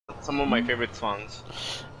some of my favorite songs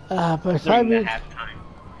But during the probably halftime.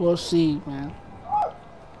 we'll see, man.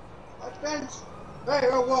 Hey,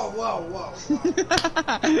 whoa, whoa, whoa, whoa.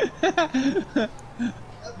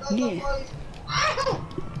 Yeah.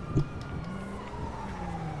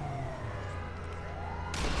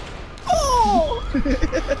 Oh!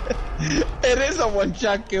 It is a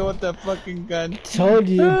one-shot kill with the fucking gun. Told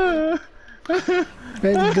you.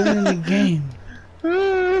 Best gun in the game. Come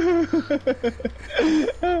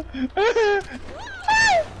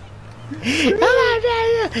on,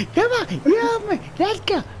 Daniel. Come on. You help me. Let's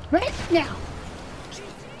go. Right now.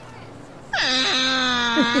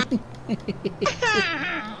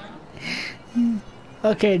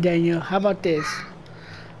 Okay, Daniel. How about this?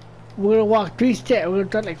 We're gonna walk 3 steps. We're gonna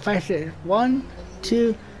start like 5 steps. 1,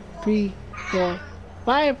 2, 3, 4,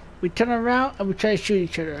 5. We turn around and we try to shoot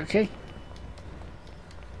each other. Okay?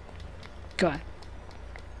 Come on.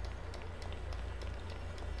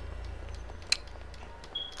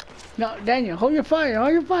 No, Daniel, hold your fire.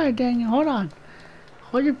 Hold your fire, Daniel. Hold on.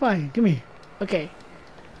 Hold your fire. Give me. Okay.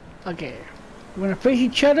 Okay. We're gonna face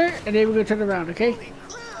each other and then we're gonna turn around. Okay?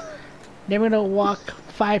 Then we're gonna walk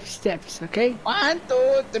 5 steps. Okay? 1,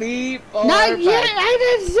 2, 3, 4, Not 5. yet! I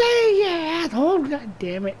didn't say yet! Asshole! God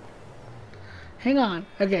damn it. Hang on.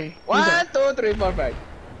 Okay. 1, 2, 3, 4, 5.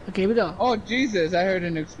 Okay, we go. Oh Jesus! I heard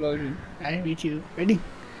an explosion. I meet you. Ready?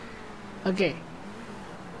 Okay.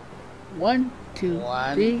 1, 2,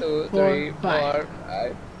 1, 3, 2, 4, 3, 5. 4,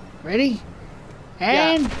 5. Ready?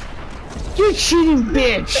 And you cheating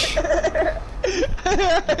bitch!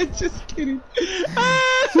 Just kidding.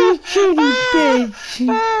 You cheating bitch!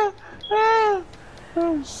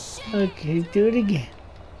 Okay, do it again.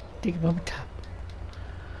 Take it over top.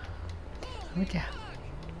 Take it over top.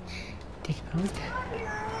 Take it over top.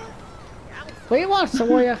 What do you want,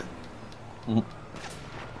 Savoya?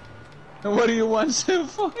 What do you want,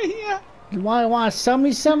 Symphonia? You want to sell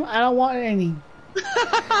me some? I don't want any.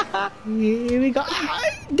 Here we go.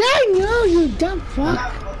 Daniel, you dumb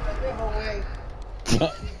fuck.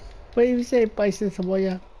 What do you say, Paisa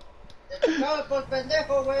Savoya?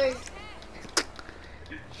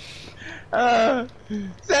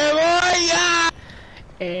 ¡Cebolla!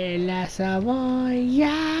 La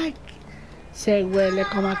cebolla se huele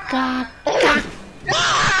como a caca.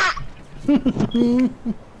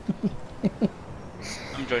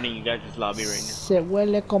 I'm joining you guys' lobby right now. Se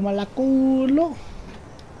huele como la culo.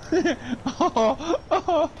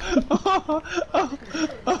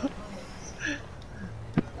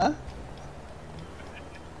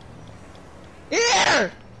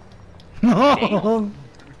 Here! No.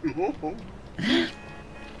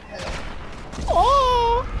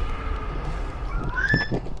 Oh.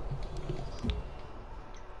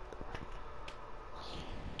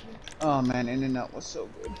 Oh man, In-N-Out was so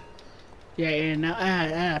good. Yeah, now I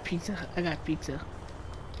got pizza. I got pizza.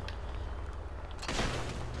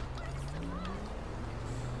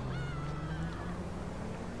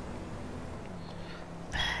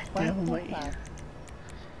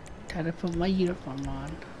 Time to put my uniform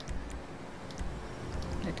on.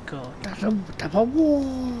 Let's go. That's a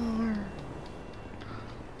war.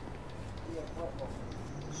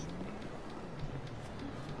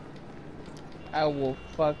 I will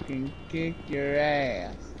fucking kick your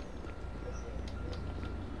ass.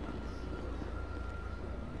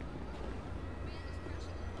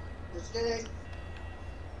 Just kidding.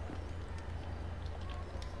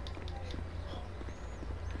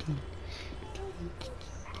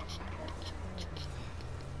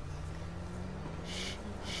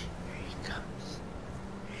 Here he comes.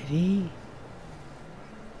 Ready?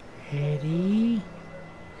 Ready?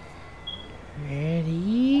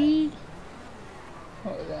 Ready?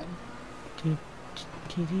 Hold on.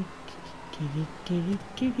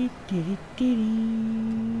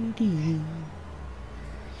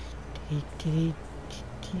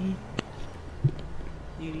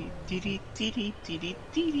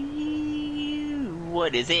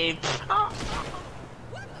 What is it?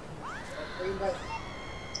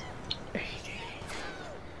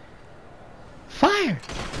 Fire!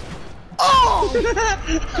 Oh!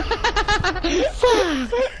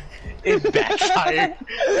 Fuck! It backfired.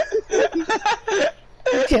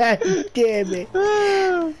 God damn it!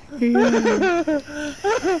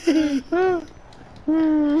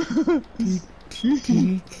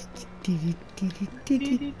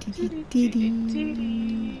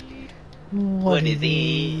 What is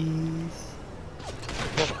it?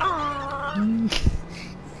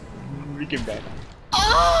 We can back.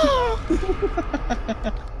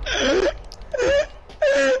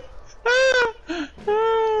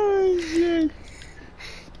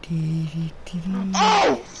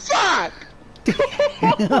 Oh fuck!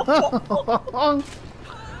 I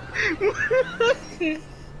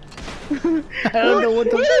don't know what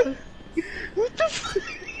the fuck. What the fuck?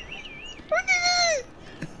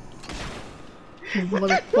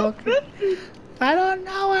 Motherfucker. I don't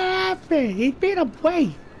know what happened. He's been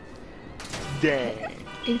away. Dang.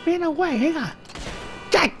 He's been away. Hang on.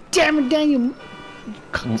 God damn it, Daniel. You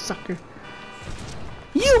cocksucker.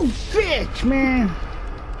 You bitch, man.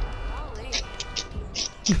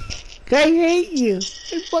 I hate you.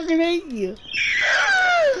 I fucking hate you.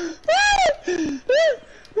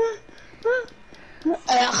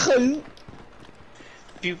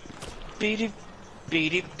 Beep, beep,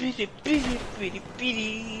 beep, beep, beep, beep,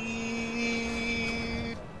 beep.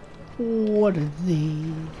 What are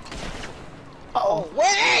these? Oh,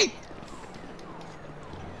 wait!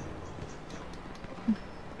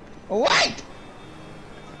 Wait!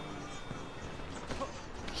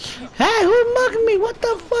 Hey, who's mugging me? What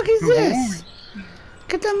the fuck is this?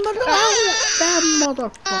 Get the mother out! That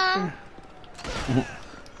motherfucker.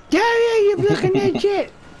 Yeah, you're looking at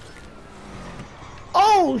shit.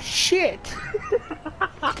 Oh, shit.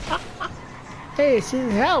 Hey, this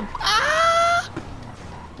is help. Ah!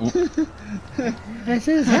 This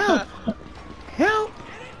is help. Help.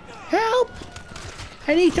 Help.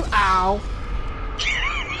 I need some. Ow.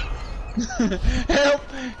 Help!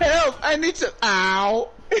 Help! I need some. Ow!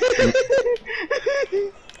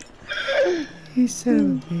 You son of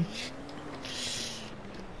a bitch.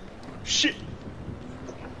 Shit.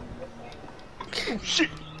 Oh, shit.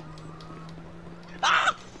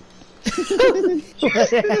 Ah!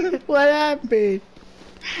 What happened?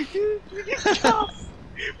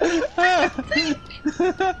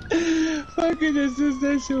 Fucking Jesus,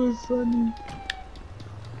 that shit was funny.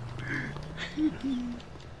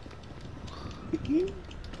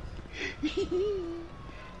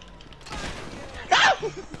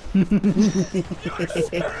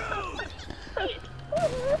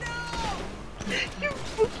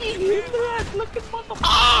 Looking motherfucker.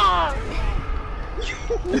 Ah!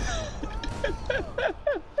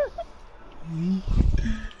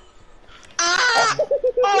 Ah!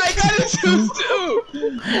 Oh my god, it's just too!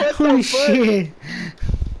 What Holy the fuck? shit.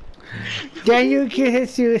 Daniel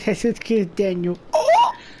kiss Jesus, Jesus kiss Daniel.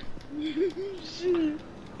 Oh!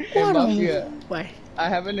 Hey, What Mafia, What? I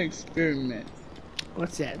have an experiment.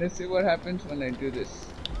 What's that? Let's see what happens when I do this.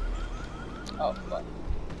 Oh fuck.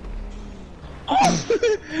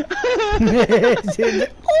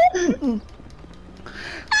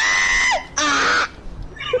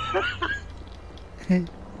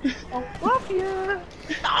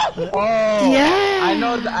 Oh, Yeah!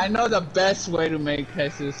 I know the best way to make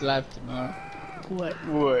Jesus laugh tomorrow. What?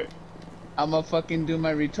 What? I'ma fucking do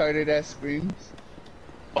my retarded ass screams.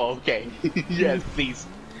 Okay. Yes, please.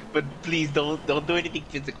 But please don't do anything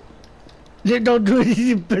physical. They don't do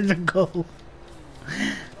anything physical.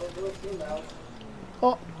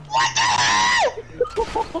 Oh.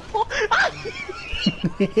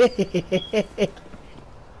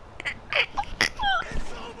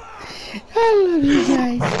 I love you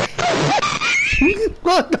guys.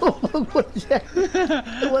 What the fuck was that?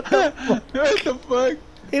 What the fuck? What the fuck?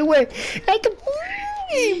 It went at the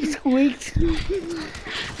squeaked.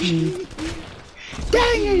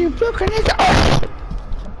 Dang it, you broken it.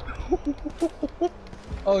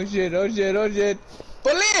 Oh shit, oh shit, oh shit.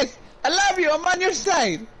 Police! I love you, I'm on your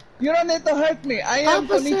side. You don't need to hurt me. I am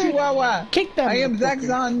Officer, Konnichiwa. kick that I am motherfucker.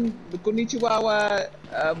 Zaxxon, Konnichiwa,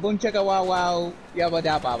 Bunchaka wow wow,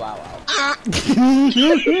 Yabadaba wow wow.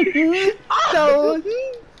 So,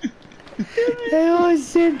 they always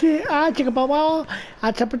said that, chicka bow wow,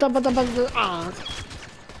 chapa chapa chapa,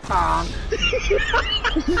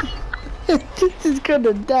 This is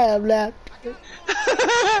gonna die of laughter.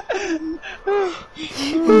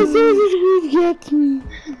 This is what gets me.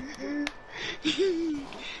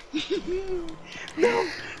 No,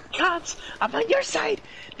 cops! I'm on your side.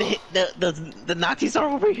 The Nazis are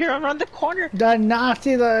over here around the corner. The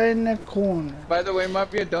Nazis are in the corner. By the way,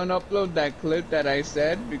 Mafia, don't upload that clip that I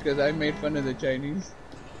said because I made fun of the Chinese.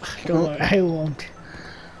 Don't worry, I won't.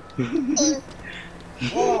 He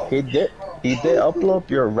did upload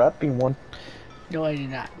your rapping one. No, I did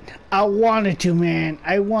not. I wanted to, man.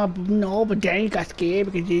 I want no, but then you got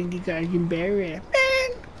scared because you got embarrassed. Man,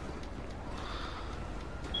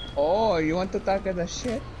 Oh, you want to talk of the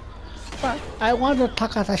shit? I want to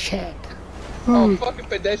talk about shit. Oh, fucking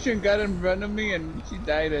pedestrian got in front of me and she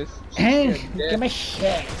died as Hey, dead. give me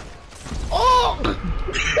shit. Oh!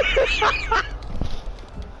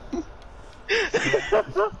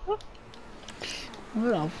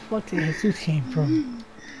 Where the fuck did Jesus came from?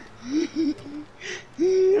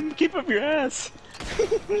 Keep up your ass.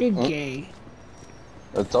 You're gay.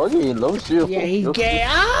 I told you he loves you. Yeah, he's You'll gay. see.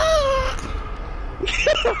 Ah!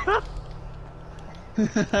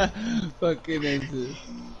 Fucking Jesus.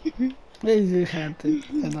 They just have to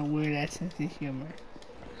have a weird ass sense of humor.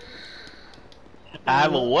 I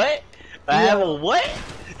have a what? I have a what?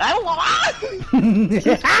 I have a what? I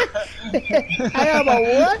have a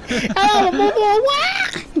what? I have a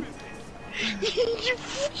what? You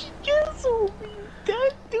fucking asshole, you dumb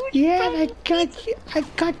dude. Yeah, and I got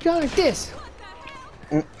you like this.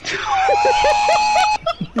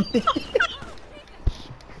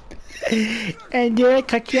 And then I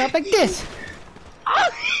cut you up like this.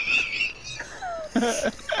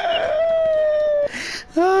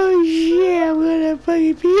 Oh shit, I'm gonna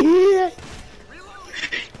fucking pee here.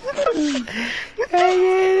 And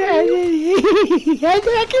then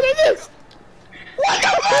I get like this. What the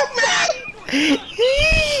fuck, man?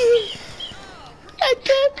 I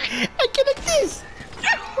get like this.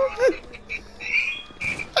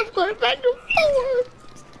 I'm going back and forward.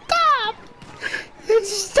 Stop.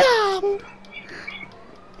 Stop.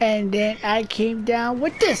 And then I came down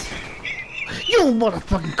with this. You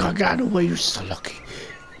motherfucking car got out of the way, you're so lucky.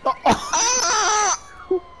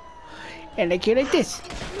 And I came like this.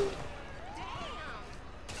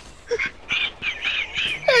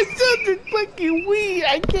 That's something fucking weird.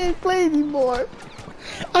 I can't play anymore.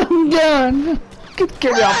 I'm done. Just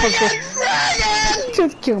kill me, officer.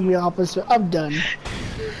 Just kill me, officer. I'm done.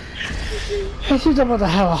 I think I'm about to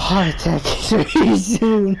have a heart attack very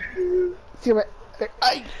soon.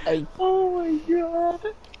 Oh my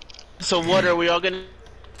god. So what are we all gonna...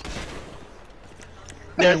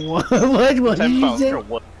 What did you say?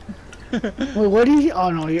 What? Wait, what did you... Oh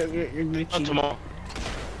no, you're glitching. Tomorrow.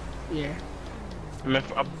 Yeah. I'm...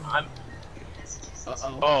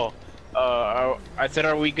 Uh-oh. Oh. I said,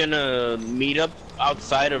 are we gonna meet up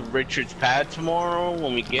outside of Richard's pad tomorrow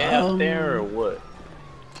when we get up there, or what?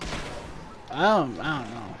 I don't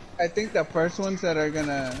know. I think the first ones that are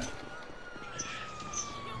gonna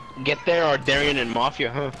Get there are Darian and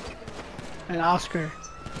Mafia, huh? And Oscar.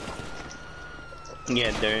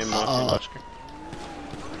 Yeah, Darian, Mafia, and Oscar.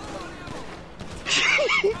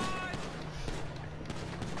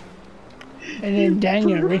 And then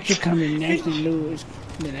Daniel and Richard come in next and lose.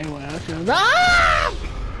 Then everyone else goes, ah!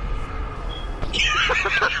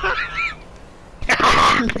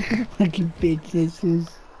 Fucking bitches.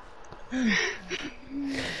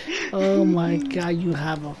 Oh my god, you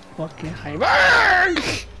have a fucking hyper.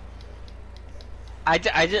 I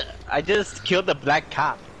just killed the black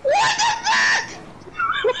cop.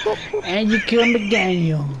 And you killed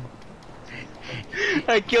McDaniel.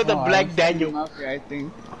 I killed the black I'm Daniel. Mafia, I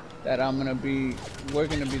think that we're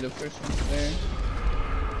gonna be the first ones there.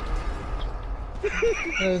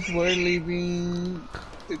 Cause we're leaving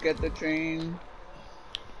to get the train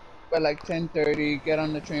by like 10:30. Get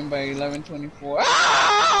on the train by 11:24.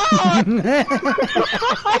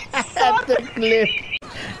 That's the clip.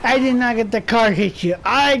 I did not get the car hit you.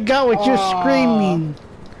 I got what you're screaming.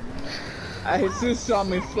 Jesus saw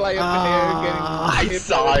me fly up in the air getting. I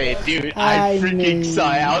saw it, dude. I freaking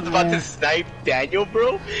saw it. I was about to snipe Daniel,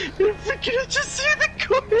 bro. And freaking I just see the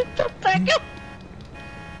car hit the back up.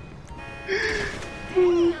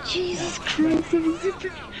 Oh, Jesus Christ, that was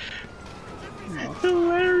freaking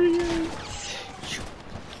hilarious.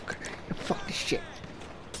 Fuck this shit.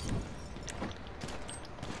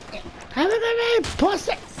 Have a good day,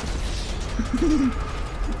 pussy.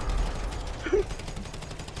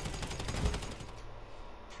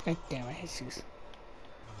 God damn it, Jesus.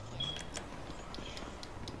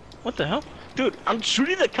 What the hell? Dude, I'm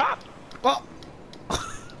shooting the cop. Oh!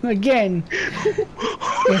 Again.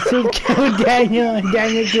 Guess who killed Daniel and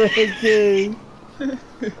Daniel killed his dude.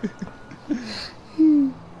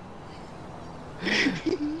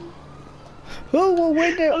 Oh,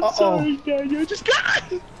 wait there. I'm sorry, Daniel. Just got.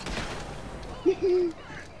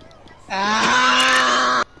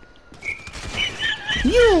 Ah!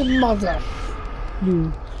 You mother!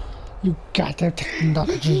 You got the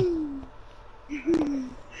technology.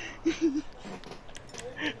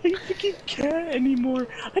 I freaking can't anymore.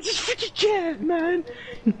 I just freaking can't, man.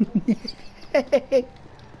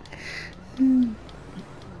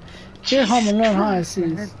 You're home alone, huh, it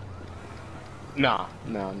seems? Nah.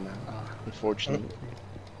 Unfortunately.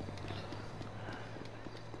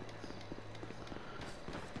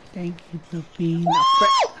 Thank you for being a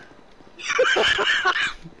friend.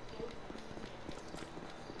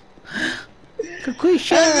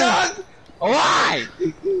 Kakwisha! Why?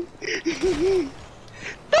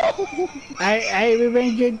 I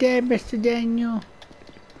revenge your dad, Mr. Daniel.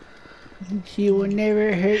 She will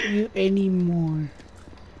never hurt you anymore.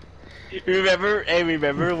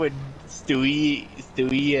 Remember when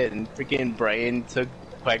Stewie and freaking Brian took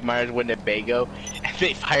Quagmire's Winnebago and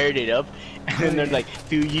they fired it up, and then they're like,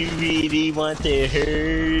 "Do you really want to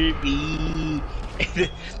hurt me?" And then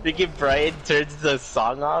freaking Brian turns the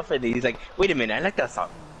song off, and he's like, "Wait a minute, I like that song."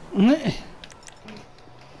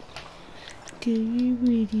 Do you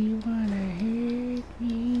really wanna hurt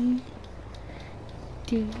me?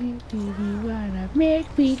 Do you really wanna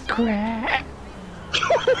make me cry?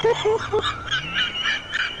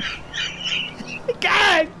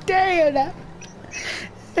 God damn that!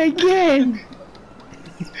 Again!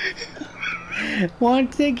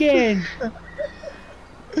 Once again!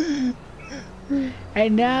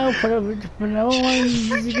 And now for the number one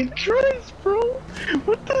Freaking Christ, bro!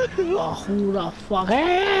 What the hell? oh, who the fuck?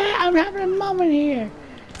 Hey, I'm having a moment here!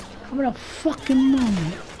 I'm having a fucking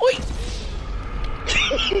moment. Oi!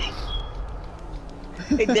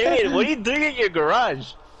 Hey Darian, what are you doing in your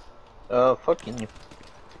garage? Fucking you.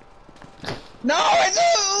 No, I do.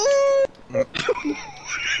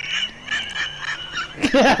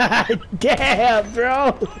 God damn,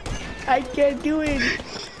 bro! I can't do it!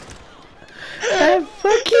 That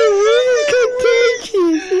fucking wheeze is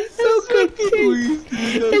contagious! It's so contagious!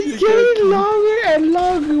 It's getting longer and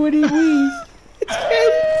longer when he wheezes!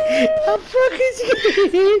 I'm fucking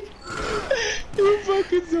scared! You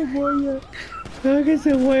fucking Samoya. Fucking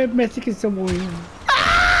Samoya, Mexican Samoya.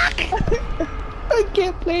 I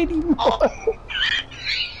can't play anymore!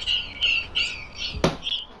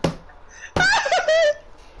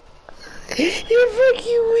 You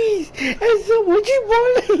fucking wheeze! And so what you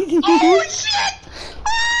want like this? Oh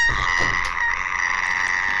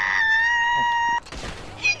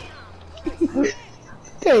shit!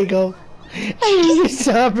 There you go. I need to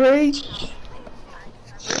celebrate.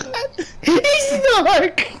 He's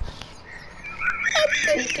snark!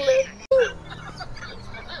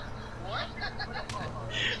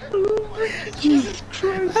 Jesus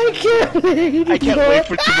Christ! I can't wait. I can't wait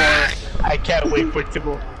for tomorrow. I can't wait for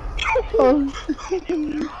tomorrow.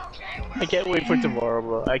 I can't wait for tomorrow,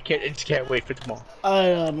 bro. I just can't wait for tomorrow. I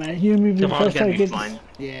don't know, man. You and me the Tomorrow's first time gonna be get fun.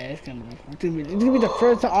 yeah, it's gonna be fun. It's gonna be the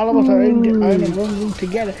first time all of us are in the room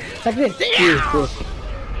together. Like this.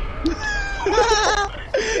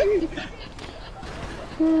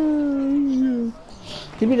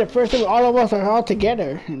 It'll be the first time all of us are all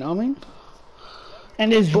together, you know what I mean?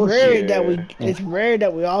 And it's rare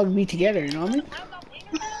that we all be together, you know what I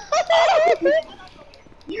mean?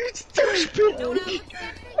 You stupid!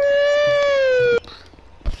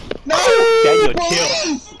 No! Daniel,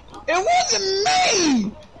 Please! It wasn't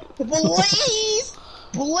me! Please!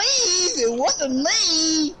 Please! It wasn't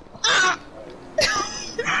me! Ah!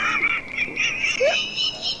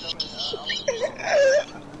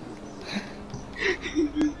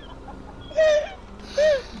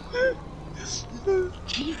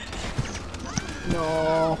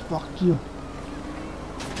 No, fuck you.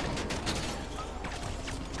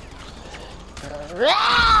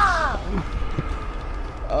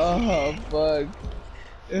 Oh, fuck.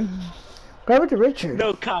 Grab it to Richard.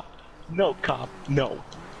 No cop. No cop. No.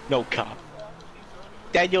 No cop.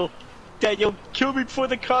 Daniel, kill me before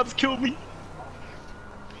the cops kill me.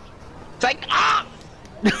 It's like, ah!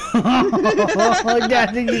 Oh, that's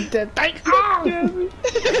what you said. Thank you.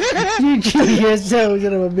 You genius, son of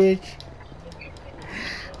a bitch.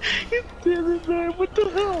 Damn it, man, what the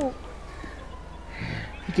hell?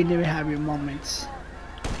 You can never have your moments.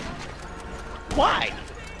 Why?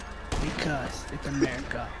 Because it's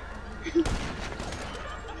America.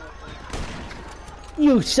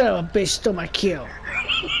 You son of a bitch stole my kill.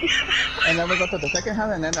 And then we go to the second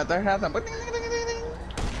house and then the third house and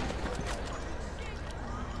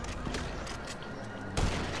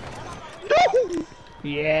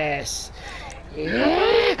Yes.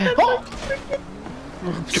 Yeah. Oh.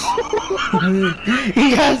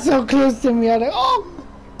 He got so close to me. I was like, oh.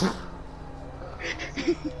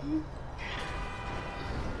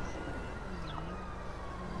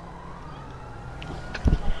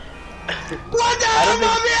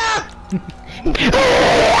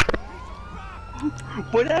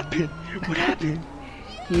 What happened? What happened?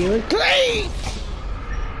 You were close.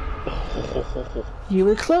 You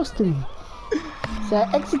were close to me. So I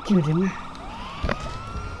executed him.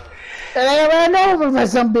 And I ran over my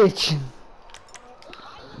some bitch.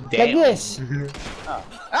 Damn. Like this.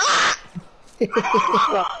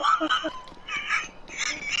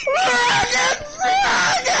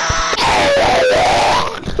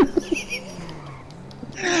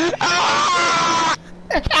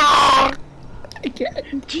 I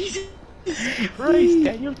can't. Jesus Christ,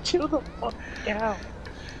 Daniel, chill the fuck out.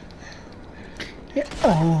 Yeah.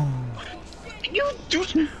 Oh. You do,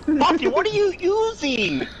 Poppy, what are you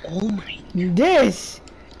using? Oh my This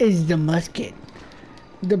is the musket.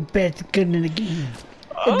 The best gun in the game.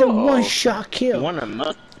 It's the one-shot kill. Want a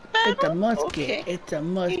musket? It's a musket. Okay. It's a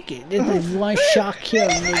musket. This is one-shot kill,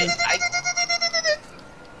 nigga.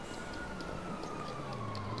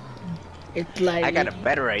 It's like I got a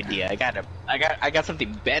better idea. I got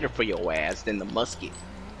something better for your ass than the musket.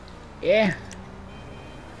 yeah.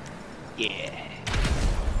 Yeah.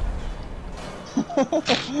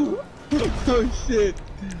 Oh shit.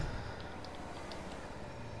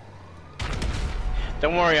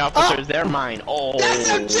 Don't worry, officers. They're mine. Oh. That's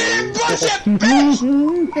some cheating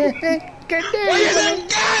bullshit! Good Where's day. them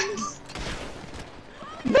guns?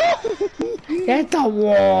 It's a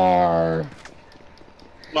war.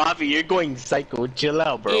 Mafia, you're going psycho. Chill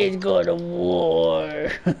out, bro. It's going to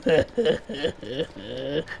war.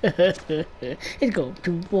 It's going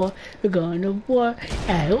to war. We're going to war.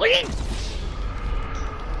 And win.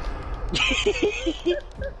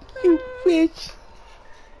 You bitch.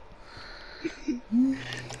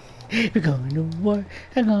 We're going to war.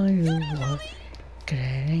 I'm going to war.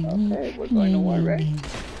 Okay, we're going to war, right?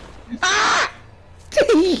 Ah!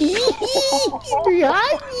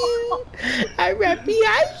 Behind you! I'm right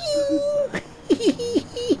behind you!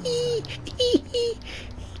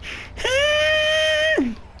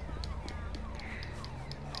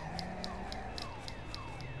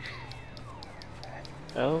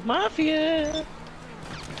 Oh, Mafia.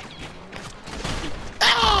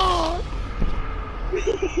 Oh!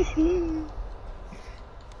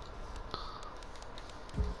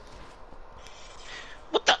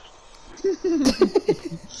 What the?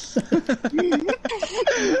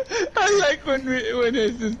 I like when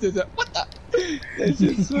his sister said, what the? That's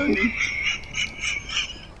just funny.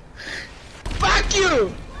 Fuck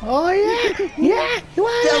you! Oh yeah! Yeah!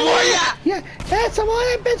 Cebolla! Yeah! Yeah!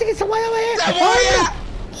 Samoya! Basically Samoya over here! Cebolla!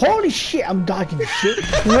 Holy shit! I'm dodging shit!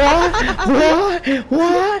 What? What?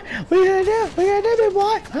 What? What you gonna do? What you gonna do, big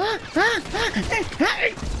boy? Huh? Huh?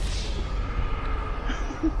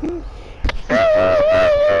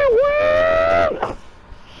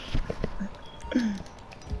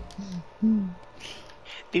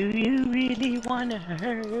 Do you really wanna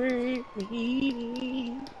hurt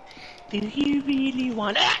me? Do you really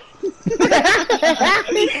wanna? You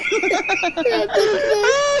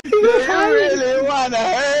really wanna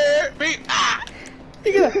hurt me? Ah!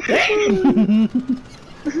 You gonna?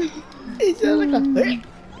 It sounds like a.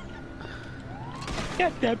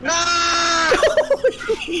 God damn it. Ah!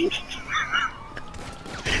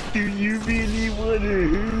 Do you really wanna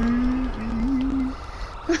hurt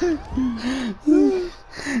me?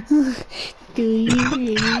 Do you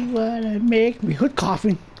really wanna make me? Who's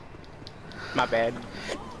coughing? My bad.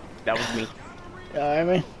 That was me. Alright,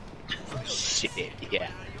 man. Shit, yeah.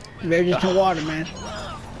 There's just some water, man.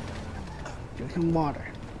 Drink some water.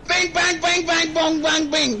 Bang, bang, bang, bang, bong, bang,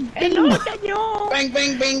 bing. Hello, Daniel. Bang,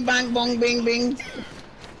 bang, bing, bang, bong, bing, bing.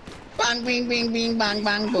 Bang, bing, bing, bing, bang,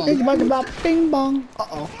 bang, It's bong. about to bop, bing bong.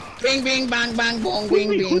 Uh-oh. Bing, bing, bang, bang, bong, Wait,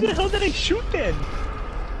 bing, who the bing. hell did I shoot then?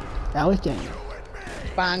 That was Daniel.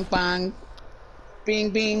 Bang, bang. Bing,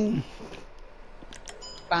 bing.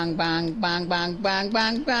 Bang, bang, bang, bang, bang,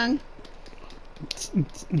 bang, bang.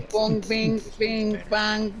 Bong, bing, bing,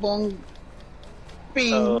 bang, bong.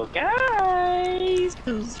 Bing. Oh, guys,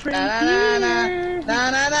 who's Da, right da, da, here?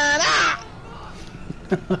 da, da, da,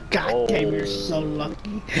 da. God damn, you're so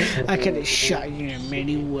lucky. I could have shot you in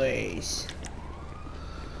many ways.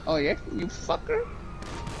 Oh yeah, you fucker.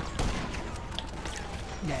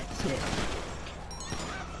 That's it.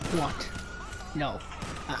 What? No.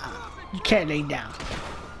 You can't lay down.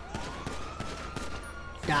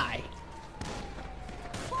 Die.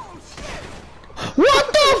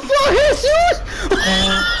 What the fuck, Jesus?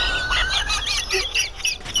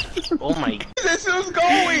 Oh my. This is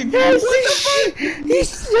going. Yes,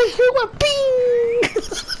 he went ping.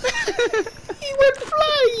 He went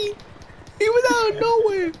flying. He went out of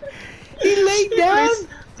nowhere. He laid down.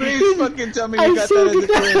 Please fucking tell me I you got that in the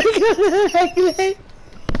clip.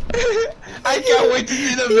 I can't wait to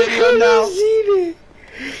see the video now.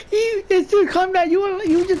 It's still come down.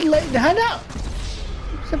 You just lay down now.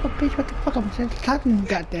 Son of a bitch, what the fuck? I'm saying, talking, you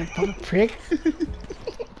goddamn fucking prick.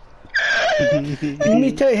 Let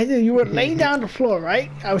me tell you, you were laying down on the floor, right?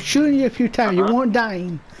 I was shooting you a few times. You weren't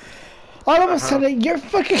dying. All of a sudden, your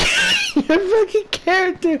fucking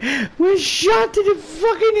character was shot to the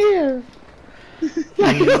fucking air.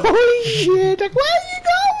 Like, holy shit! Like, where are you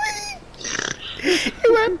going? It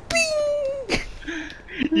went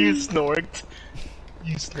ping. You snort.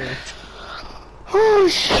 You snort. Oh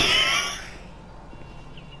shit!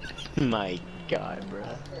 My God, bro.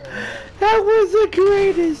 That was the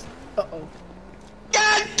greatest. Uh oh.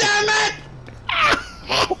 God God damn it!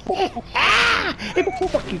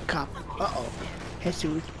 Fuck you, cop. Uh-oh.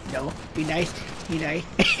 Jesus, no. Be nice. Be nice.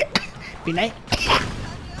 Be nice.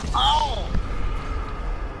 Oh!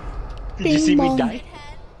 Did you Bing see bong. me die?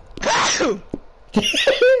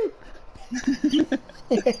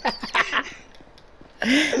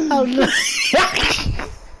 Oh, no.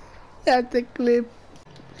 That's a clip.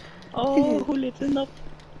 Oh, who lifted up?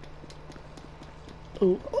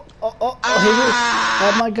 Oh,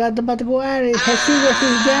 oh my God, they're about to go at it. Jesus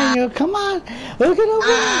versus Daniel. Come on. We're gonna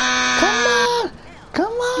win. Come on.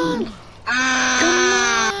 Come on.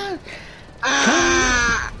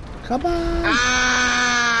 Come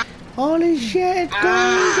on. Holy shit, it's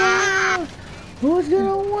going down. Who's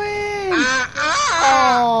gonna win?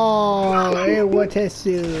 Oh, it was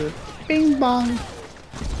Jesus. Bing bong.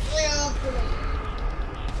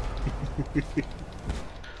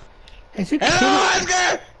 Is it Hello,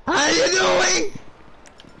 Oscar! How you doing?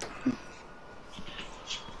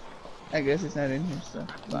 I guess it's not in here, so.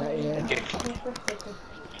 Not yet.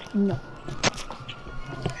 No.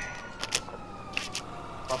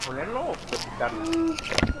 ¿Para ponerlo o para quitarlo?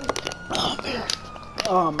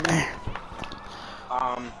 Oh man.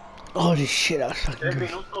 Holy shit, I was fucking 3 good.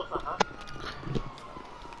 minutos, ajá.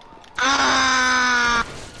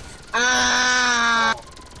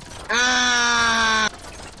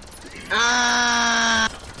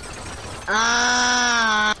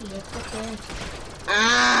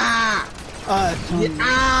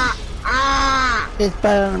 Es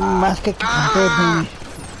para más que baby.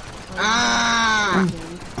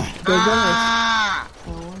 Perdones.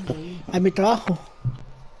 A mi trabajo.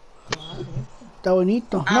 Está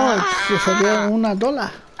bonito. No, se salió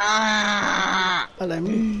 $1 para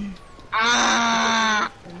mí.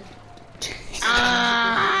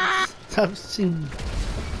 Something.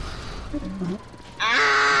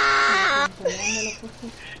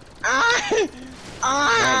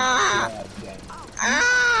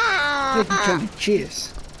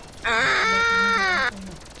 Cheers.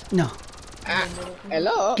 No.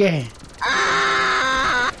 Hello? ¿Qué?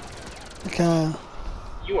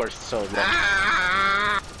 You are so lucky.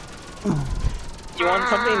 You want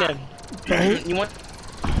something that... You want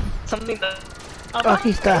something that... Aquí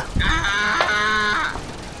está.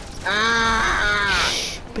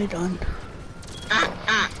 Perdón.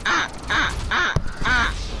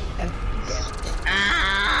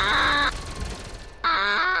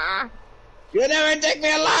 You never take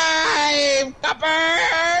me alive,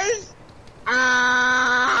 coppers!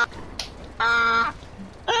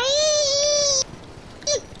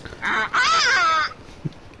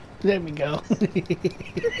 There we go.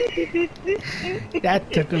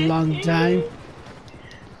 That took a long time.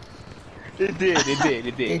 It did.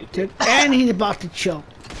 It took, and he's about to choke.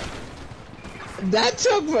 That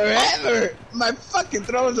took forever! My fucking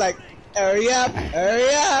throat was like, hurry up,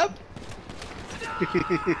 hurry up!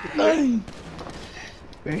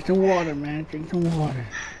 Drink some water, man. Drink some water.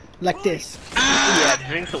 Like this. Yeah,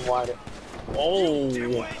 drink some water. Oh.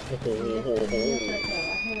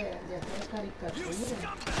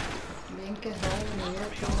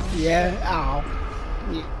 Yeah, ow.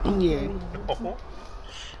 Yeah.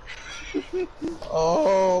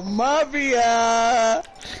 Oh, Mafia!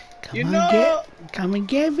 Come and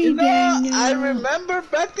get me, You know, Daniel. I remember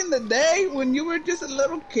back in the day when you were just a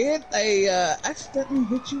little kid, I accidentally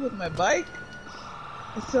hit you with my bike.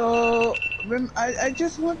 So, I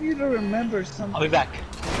just want you to remember something. I'll be back.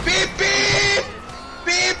 Beep beep!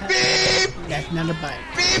 Beep beep! That's not a bike.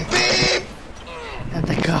 Beep beep! That's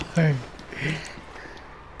a car.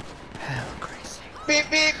 Oh, crazy. Beep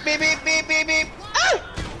beep beep beep beep beep beep! Ah!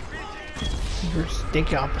 You're a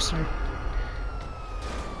stick officer.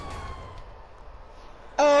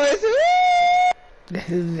 Oh, is it? This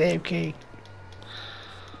is AFK.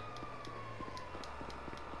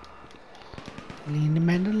 Leave the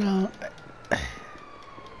man alone.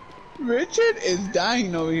 Richard is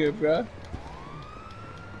dying over here, bro.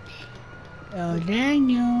 Oh,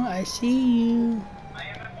 Daniel, I see you.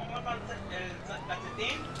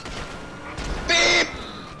 Beep!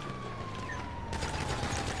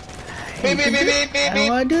 Beep beep beep beep beep I don't beep!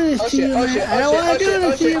 want to do this Oh to you, shit, oh man. shit, I don't oh want to shit, do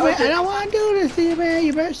this to you, oh man. shit. I don't want to do this to you, man.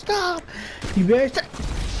 You better stop. You better stop.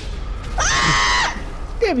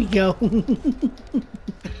 There we go.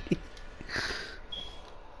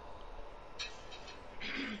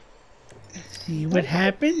 See what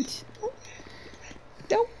happens?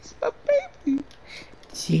 That was my baby.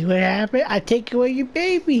 See what happened? I take away your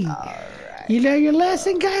baby. Alright. You learn your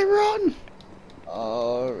lesson, Gyron?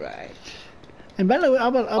 Alright. And by the way,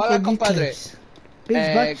 I'll Hola, put compadre. details.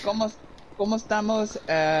 Big bucks. ¿Cómo estamos?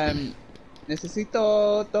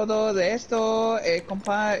 Necesito todo de esto,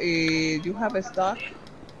 compa, y you have a stock?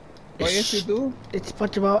 Oh, yes you do. It's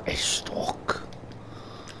much about a stock.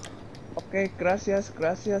 Okay, gracias,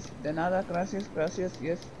 gracias. De nada, gracias, gracias.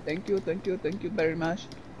 Yes, thank you very much.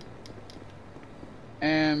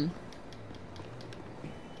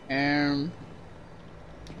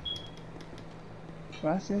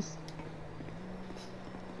 Gracias.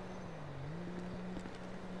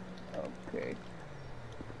 Okay.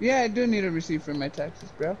 Yeah, I do need a receipt for my taxes,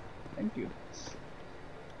 bro. Thank you.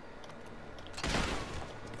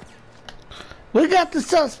 We got the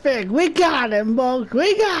suspect. We got him, folks.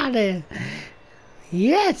 We got him.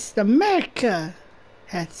 Yes, America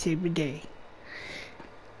had saved the day.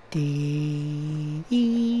 Dee,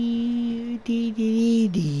 dee, dee, dee, dee,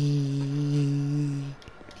 dee,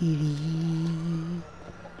 dee.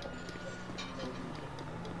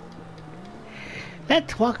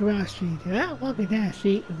 Let's walk around the street. I'm walking down the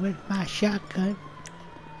street with my shotgun.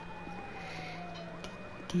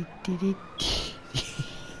 Dee, dee, dee,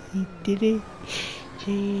 dee.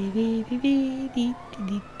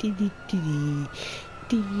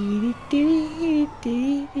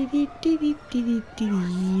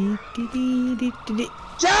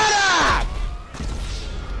 Shut up!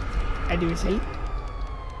 I do say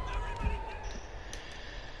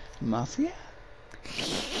Mafia?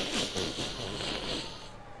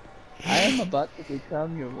 I am about to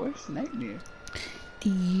become your worst nightmare.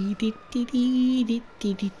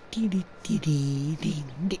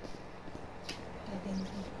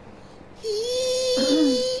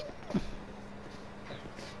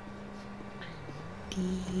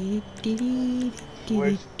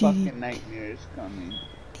 Worst fucking nightmare is coming.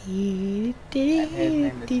 And his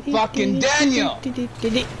name is fucking Daniel!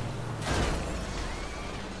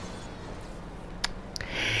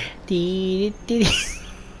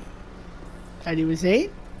 I do say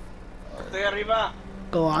it. Estoy arriba.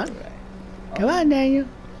 Go on. Come on, Daniel.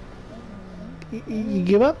 You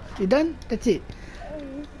give up? You done? That's it.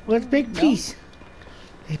 Let's make peace.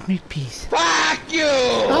 Let's make peace. Fuck you!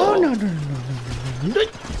 Oh, no.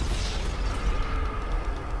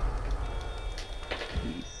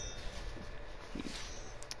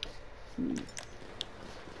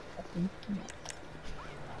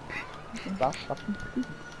 About fucking peace.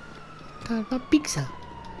 Talk about pizza.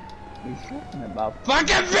 He's talking about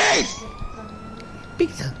fucking peace!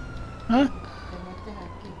 Pizza. Huh?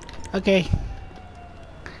 Okay.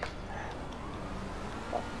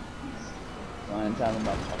 You wanna talk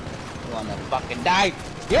about fucking... You wanna fucking die?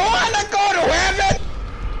 You wanna go to heaven?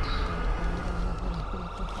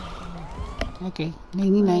 Okay.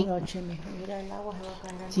 99.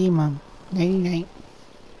 See you, Mom. 99.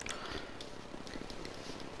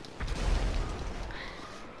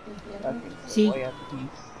 See?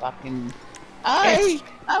 Fucking... I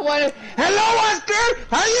wanna... Hello, Oscar!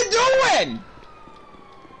 How you doing?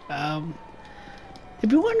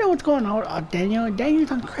 If you want to know what's going on,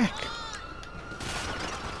 Daniel's on crack.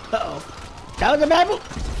 Uh-oh. That was a bad move.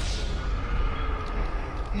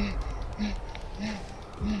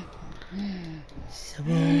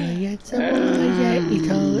 Saboya, he's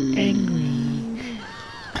so angry.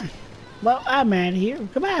 Well, I'm out of here.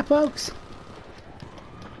 Goodbye, folks.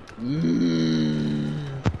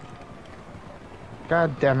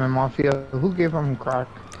 God damn it, Mafia. Who gave him crack?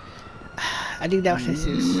 I think that was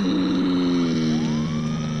Jesus.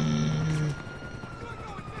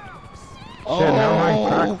 Shit, now my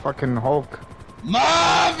crack fucking Hulk.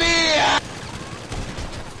 Mafia!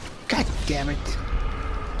 God damn it.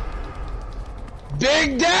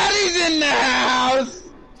 Big Daddy's in the house!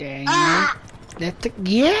 Daniel.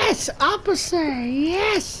 Yes, officer,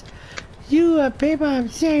 yes! You people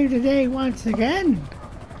have saved the day once again.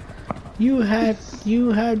 You have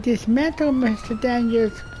dismantled Mr.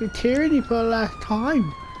 Daniel's tyranny for the last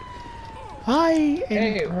time. I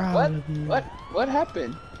am proud of you. What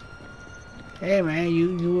happened? Hey man,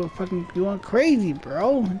 you went crazy,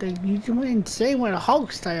 bro. You just went insane with a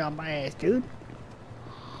Hulk style on my ass, dude.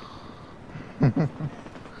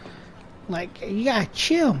 Like, you gotta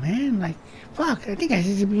chill, man. Like, fuck, I think I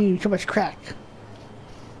just been too much crack.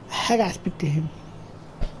 I gotta speak to him.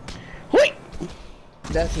 Wait!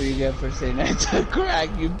 That's what you get for saying I took crack,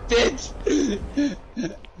 you bitch!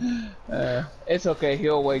 It's okay,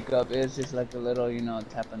 he'll wake up. It's just like a little,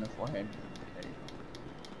 tap on the forehead.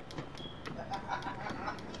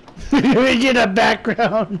 We get a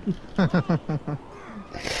background.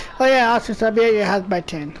 Oh yeah, officer, I'll be at your house by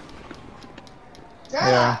 10.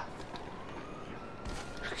 Yeah.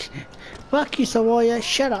 Fuck you, Savoya.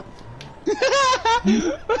 Shut up.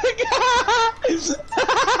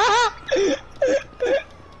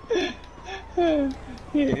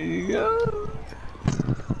 Here you go.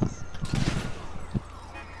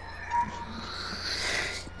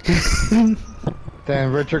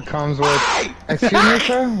 Then Richard comes with, excuse me,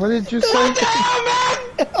 sir? What did you say? What the hell, man?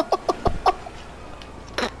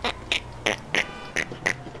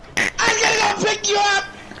 I'm gonna go pick you up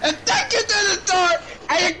and take you to the store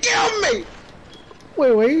and you kill me!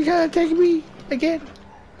 Wait, where you trying to take me again?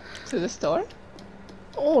 To the store?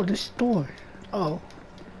 Oh, the store. Oh.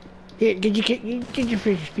 Here, get your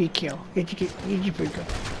fish be kill. Get your fish kill.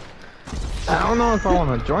 I don't know if I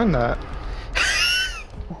want to join that.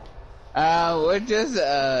 We're just,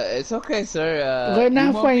 it's okay, sir. We're you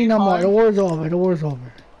not won't fighting be no more. The harmed. war's over. The war's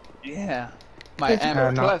over. Yeah. My It's-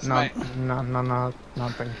 ammo No, plus, no,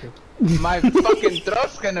 thank you. my fucking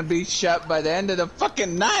throat's gonna be shut by the end of the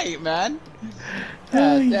fucking night, man.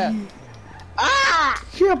 Yeah. Ah!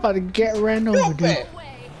 You're about to get ran over, dude. Stupid!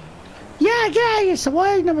 Yeah, it's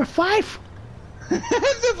Savoy number 5.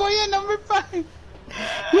 Savoya number 5.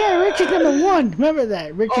 Yeah, Richard number 1. Remember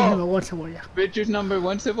that. Richard Oh. number 1 Savoy. Richard's number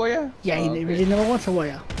 1 Savoya? Yeah, Oh, okay. Richard number 1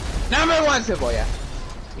 Savoy. Number 1 Savoya.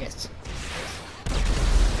 Yes.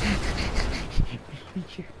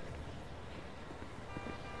 Richard.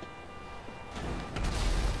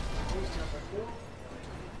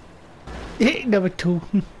 Number 2.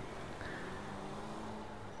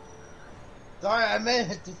 Sorry, I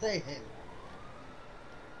meant to say him.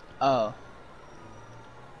 Oh.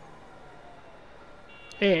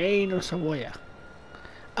 Hey, ain't no Savoya.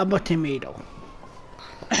 I'm a tomato.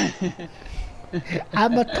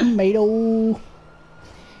 I'm a tomato.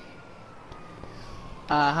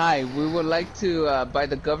 Hi, we would like to, by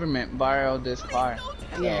the government, borrow this car.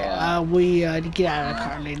 Yeah, we to get out of the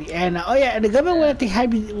car, lady. And oh yeah, the government will have to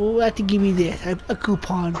have you, will have to give me this a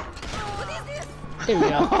coupon. There we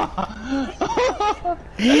go.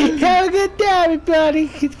 Have a good day,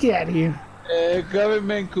 everybody. Let's get out of here.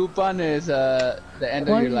 Government coupon is, the end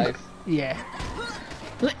of What? your life. Yeah.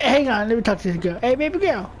 Hang on, let me talk to this girl. Hey, baby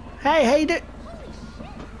girl. Hey, how you doing?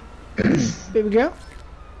 Baby girl?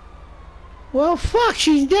 Well, fuck,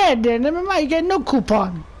 she's dead then. Never mind, you get no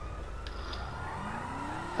coupon.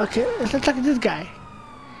 Okay, let's talk to this guy.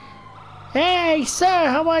 Hey, sir,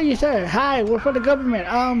 how are you, sir? Hi, we're from the government.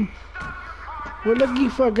 We're looking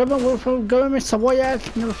for a government. We're from government Savoya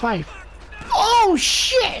number 5. Oh,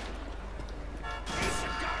 shit!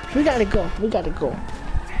 We gotta go. We gotta go.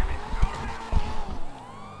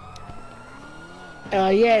 Yeah.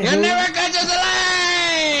 You never catch us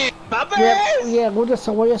alive! Papa! Yeah, we're the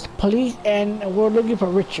Savoya police, and we're looking for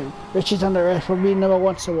Richard. Richard's under arrest for being number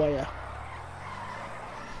 1 Savoya.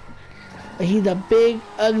 He's a big,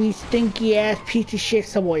 ugly, stinky ass piece of shit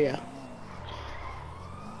Savoya.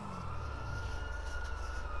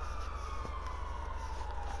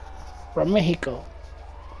 From Mexico.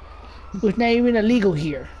 Who's not even illegal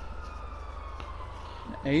here.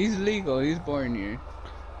 He's legal, he's born here.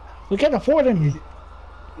 We can't afford him.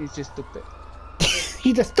 He's just stupid.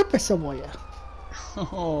 He's a stupid Savoya.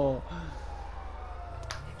 Oh.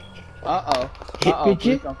 Uh-oh. Hit Uh-oh, Richard?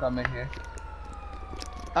 please don't come in here.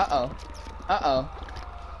 Uh-oh. Uh-oh.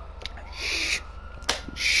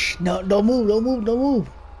 Shh, no, don't move, don't move, don't move.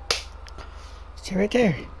 Stay right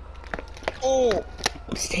there. Oh!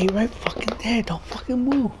 Stay right fucking there, don't fucking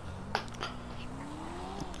move.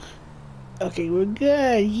 Okay, we're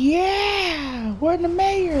good. Yeah! We're the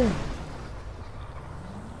mayor.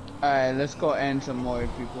 Alright, let's go end some more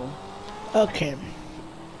people. Okay. You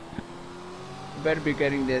better be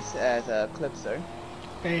getting this as a clip, sir.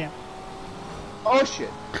 Damn. Oh shit!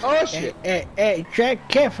 Oh shit! Hey, drive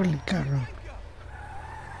carefully, Carlo.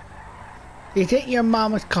 This ain't your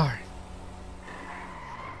mama's car.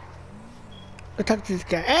 Go talk to this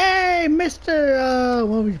guy. Hey, Mr.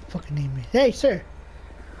 What was your fucking name? Hey, sir.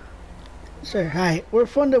 Sir, hi. We're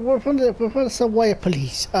from the Savoya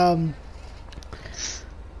police.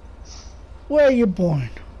 Where are you born?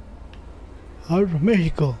 I'm from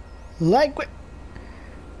Mexico. Like what?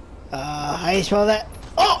 How you spell that?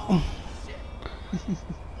 Oh!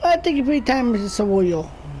 I think you for your time, Mr. Savoyo.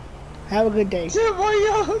 Have a good day.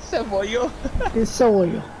 Savoyo! Savoyo! It's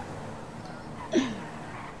Savoyo.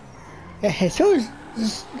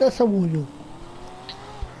 Jesus, that's Savoyo.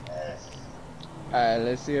 Alright,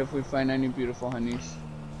 let's see if we find any beautiful honeys.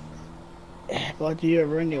 About you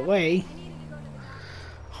run away.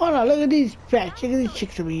 Hold on, look at these fat, look at these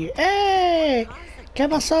chicks over here. Hey! ¿Qué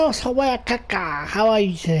pasó, Savoya Caca? How are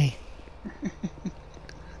you today?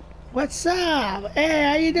 What's up? Hey,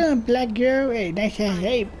 how you doing, black girl? Hey, nice to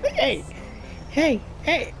hey, pinche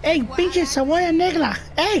Savoya Negra.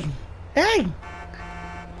 Hey!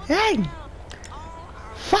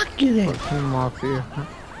 Fuck you then. Fucking mafia.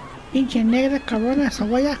 Pinche negra, cabrona,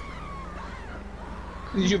 cebolla.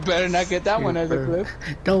 You better not get that one as a clip.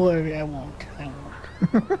 Don't worry, I won't.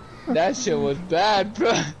 That shit was bad,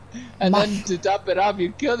 bro. And then to top it off,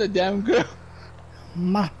 you killed the damn girl.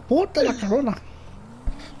 Más puta la cabrona.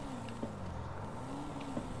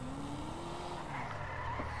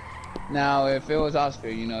 Now, if it was Oscar,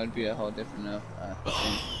 you know, it'd be a whole different thing.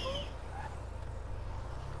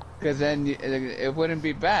 Because then it wouldn't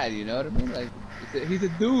be bad, you know what I mean? Like, he's a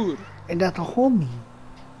dude. And that's a homie.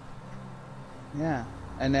 Yeah.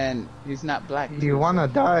 And then he's not black. You wanna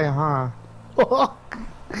die, huh? Oh,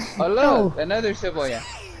 look, another cebolla.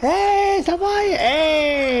 Hey, cebolla.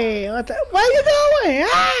 Hey, where you going?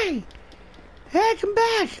 Hey, hey, come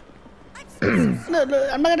back. Look,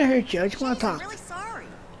 I'm not gonna hurt you. I just wanna talk. Really sorry.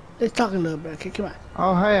 Let's talk a little bit. Okay, come on.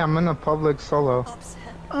 Oh, hey, I'm in a public solo.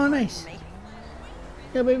 Oh, nice.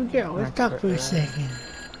 Yeah, baby girl, let's talk for a second.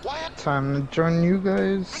 Time to join you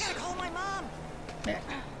guys. I gotta call my mom.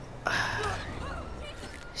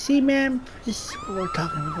 See, man, this is what we're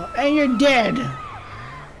talking about. And you're dead.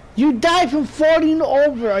 You died from falling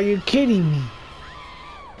over. Are you kidding me?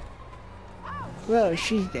 Well,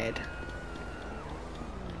 she's dead.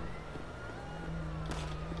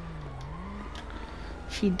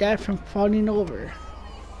 She died from falling over.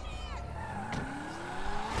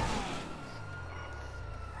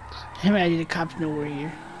 Imagine the cops know we're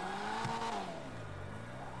here.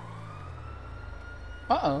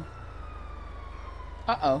 Uh-oh.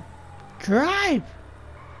 Uh-oh. Drive!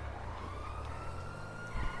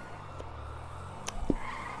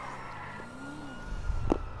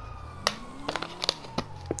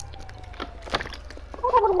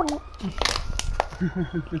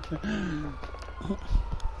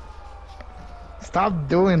 Stop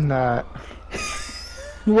doing that.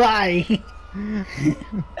 Why? It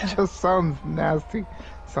just sounds nasty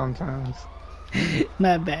sometimes.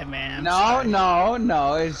 My bad, man. I'm sorry.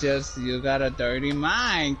 No. It's just you got a dirty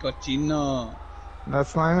mind, cochino.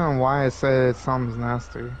 That's not even why I said it sounds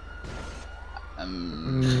nasty.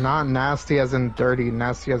 Not nasty as in dirty,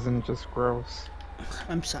 nasty as in just gross.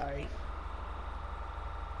 I'm sorry.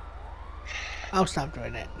 I'll stop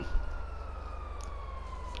doing that.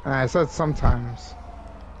 And I said sometimes.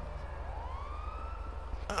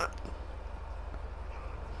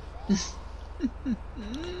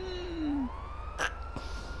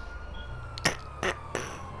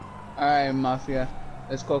 Alright, Mafia.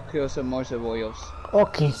 Let's go kill some more cebollos.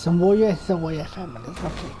 Okay, cebolla family.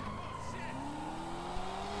 Okay.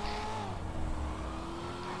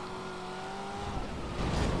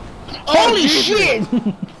 Holy shit!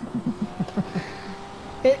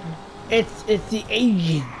 It's the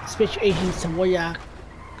agent, special agent Cebolla,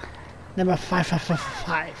 number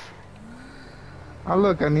 5555. Oh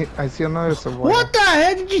look, I see another cebolla. What the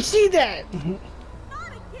hell did you see that?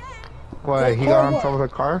 What, he got on top of the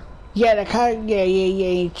car? Yeah, the car. Yeah.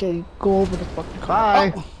 He should go over the fucking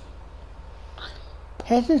car. Bye. Oh.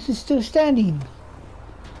 Jesus is still standing.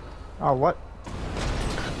 Oh, what?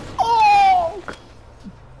 Oh!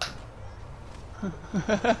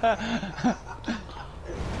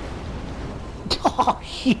 Oh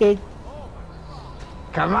shit!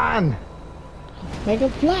 Come on! Make him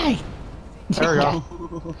fly. There we go.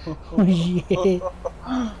 Oh shit!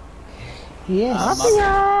 Yes.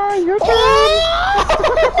 Mafia, you're Bye.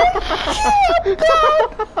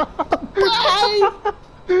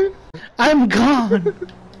 I'm gone.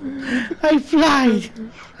 I fly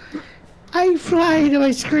to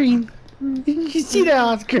my screen. Did you see that,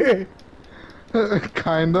 Oscar?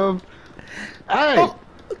 Kind of. Hey! Oh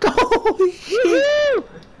shit!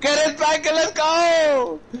 Get it back and let's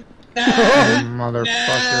go!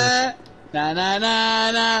 Motherfucker. Na na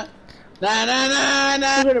na na. Na na na na.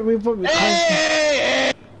 I'm gonna report me.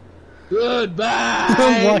 Hey! Goodbye!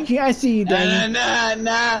 I'm watching. I see you, Danny. Na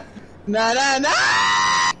na na na na.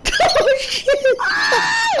 Oh shit!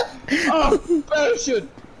 Oh, parachute!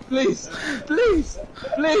 Please! Parachute!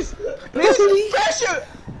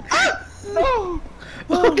 Ah! No!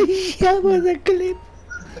 Holy shit, that was a clip.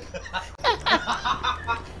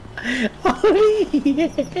 Holy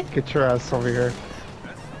shit. Get your ass over here.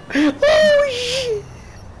 Oh shit.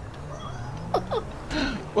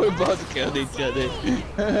 We both killed each other.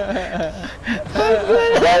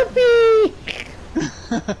 I'm happy.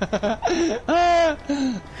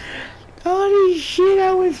 Holy shit,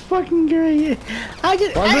 that was fucking great.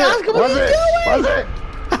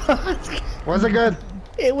 Was it good?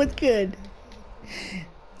 It was good.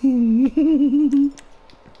 Come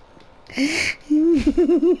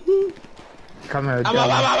here,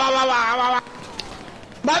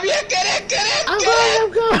 Mafia, get it! I'm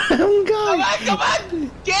going. Come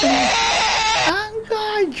on, get it! I'm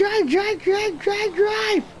going. Drive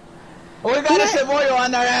Drive. We got a Cebollo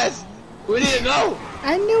on our ass. We need to go.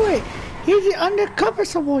 I knew it. He's the undercover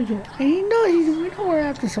Samoyo. And we know we're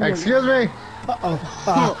after Samoyo. Excuse me. Uh-oh.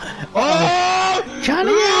 Oh! Trying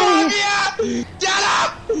to get out of here. Shut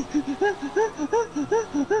up!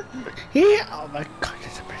 Here. Oh my God,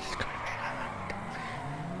 there's a princess coming back.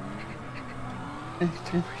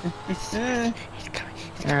 He's coming.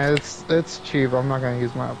 Yeah, it's cheap. I'm not gonna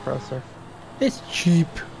use my oppressor. It's cheap.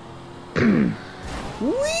 Whee!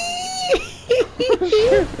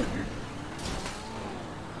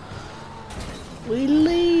 We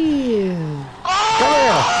leave. Come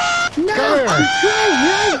here. No! Come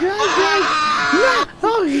here. Drive! No!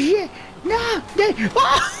 Oh shit! No!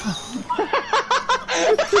 Oh!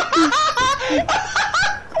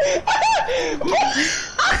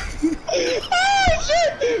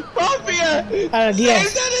 Mafia! Yes.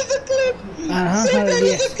 Save that as a clip! Save that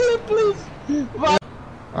as a clip, please!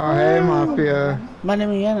 Oh, hey, Mafia.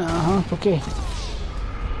 Mañana, okay.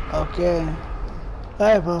 Okay.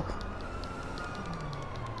 Bye, Bob.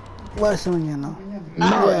 What's mañana?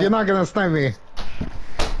 No, you're not gonna snipe me.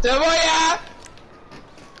 Cebolla!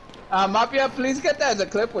 Mafia, please get that as a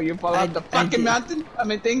clip where you fall off the fucking mountain.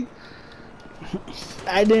 Thing.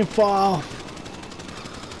 I didn't fall off.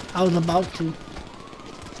 I was about to.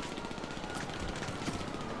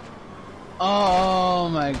 Oh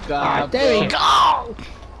my God! There we go!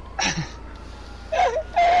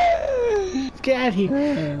 Let's get out of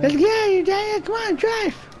here. Let's get out of here, Daniel. Come on,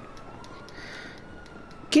 drive.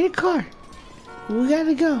 Get a car. We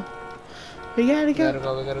gotta go. We gotta go.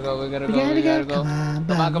 We gotta go. Come on,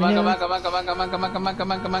 Come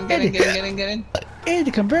on. Get in. Hey,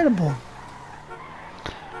 the convertible.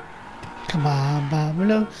 Come on,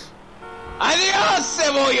 vámonos. Adios,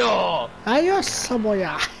 Cebollo! Adios,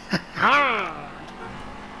 Samoya.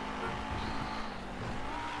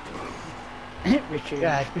 Richard.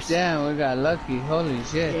 God damn, we got lucky. Holy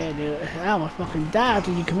shit. Yeah, dude. I almost fucking died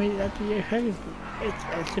after you committed after your head. It's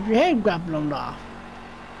as if your head got blown off.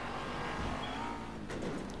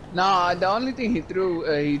 No, the only thing he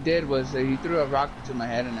did was he threw a rock to my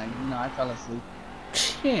head and I fell asleep.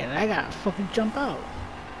 Shit, I gotta fucking jump out.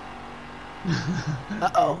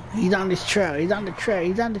 Uh-oh, he's on this trail. He's on the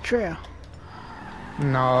trail.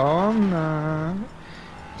 No, I'm not.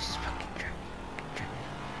 Just fucking drive.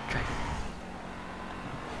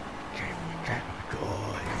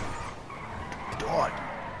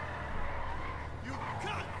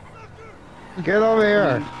 Get over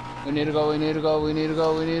here. We need to go. We need to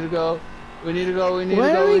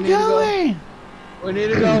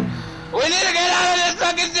get out of this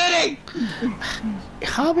fucking city!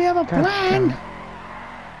 How we have a plan?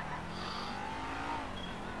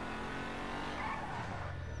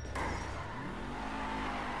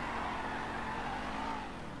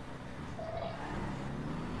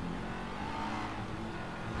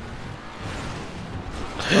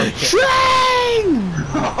 Train!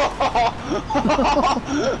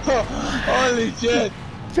 Holy shit!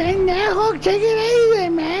 Pendejo, take it easy,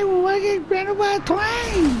 man. We want to get rid of our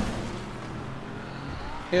train.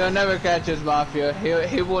 He'll never catch us, Mafia.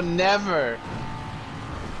 He will never.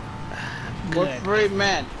 Good. We're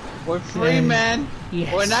free men.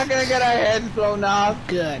 Yes. We're not gonna get our heads blown off.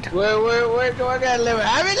 Good. We're gonna live a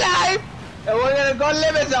happy life, and we're gonna go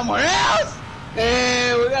live it somewhere else.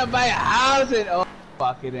 And we're gonna buy a house and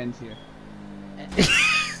fuck, it ends here.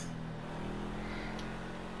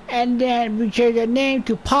 And then we change the name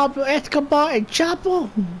to Pablo Escobar and Chapo.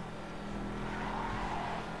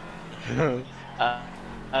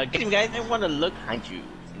 Get him, guys. I want to look behind you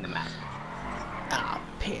in the map. Ah,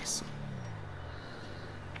 piss.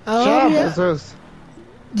 Shut Oh, up, yeah.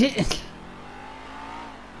 Jesus.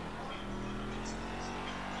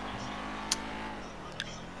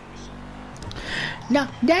 No,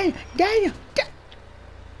 Daniel.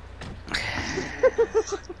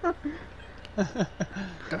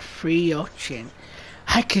 The free ocean.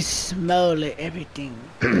 I can smell it, everything.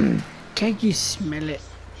 Can't you smell it?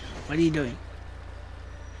 What are you doing?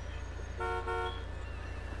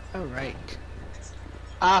 Alright.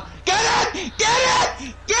 Get it!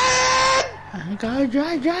 Go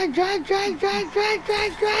drive.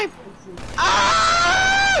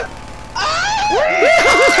 Ah!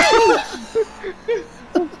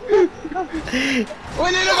 We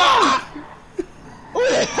need to go!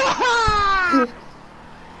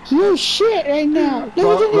 You shit right now.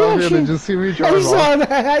 Look at the Mafia, ocean. did you see me I drive saw off?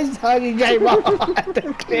 that. I saw you drive off the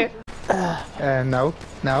cliff. No.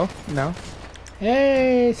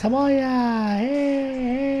 Hey, Samoya.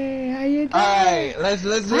 Hey, how you doing? Alright, let's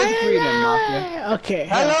free them, Mafia. Okay.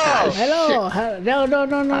 Hello. Hello. No.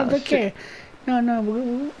 Oh, Okay. No,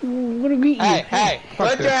 we're gonna greet you. Hey,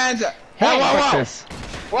 put your hands up. Hey, Hey, Fuck whoa. this.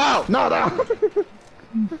 Whoa. No.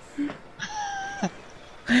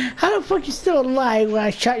 How the fuck you still alive when I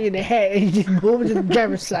shot you in the head and you just moved to the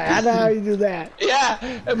driver's side? I know how you do that.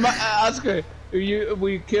 Yeah, Oscar,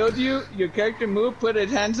 we killed you, your character moved, put his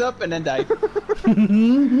hands up, and then died. Okay.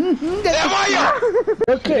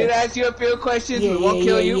 Did I ask you a few questions? We won't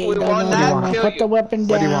kill you, we will not kill Put the you. weapon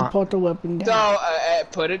What do you down, want? put the weapon down. So,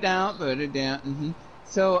 put it down,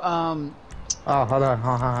 So, Oh, hold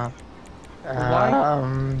on.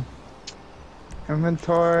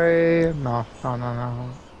 Inventory. No.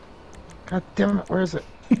 God damn it, where is it?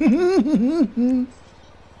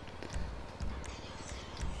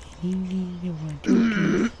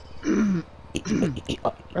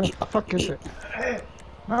 Where the fuck is it?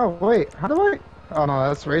 No, wait, how do I? Oh no,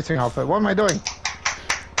 that's racing outfit. What am I doing?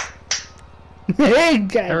 There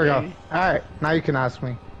There we go. Alright, now you can ask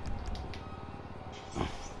me.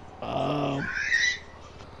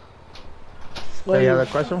 Any other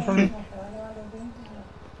question for me?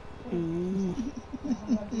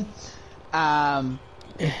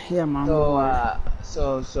 Yeah, mom.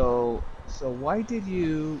 So why did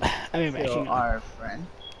you kill our friend?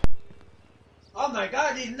 Oh my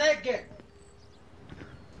god, he's naked!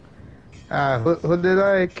 Who did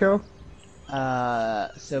I kill?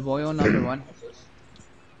 Cebollo number 1.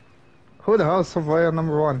 Who the hell is Savoya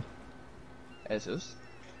number 1? Jesus.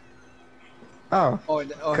 Oh, Or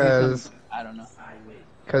because I don't know.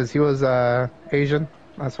 he was Asian.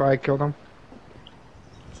 That's why I killed him.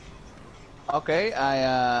 Okay, I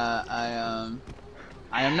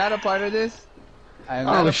am not a part of this. I am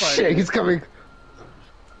not Oh a part shit, of he's this. coming.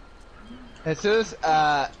 Jesus,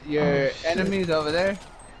 your enemy's over there.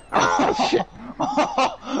 Oh shit.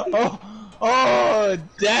 Oh,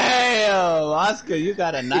 damn! Oscar, you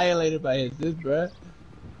got annihilated by Jesus, bruh.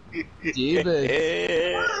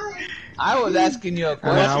 Jeebus. I was asking you a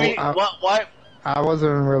question. What? I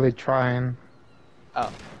wasn't really trying.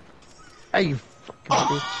 Oh. Hey, you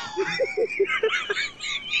fucking bitch.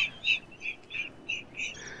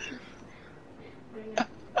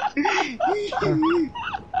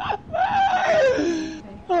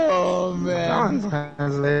 Oh, man. No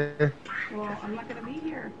one's there. Well, I'm not gonna be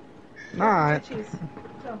here. Nah. Cheese.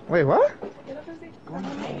 Wait, what? Get up and say.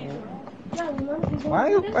 Why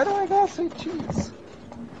do I gotta say cheese?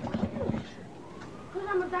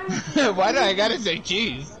 Why do I gotta say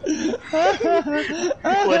cheese? What's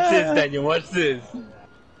this, Daniel? What's this?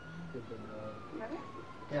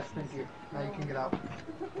 Yes, thank you. Now you can get out.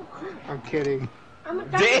 I'm kidding.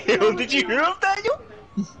 Damn, did you hear him, Daniel?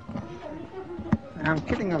 I'm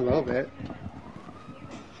kidding a little bit.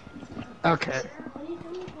 Okay.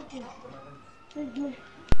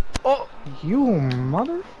 Oh, you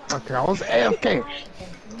motherfucker. I was AFK.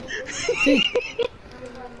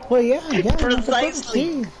 Well, yeah.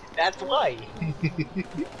 Precisely. That's why.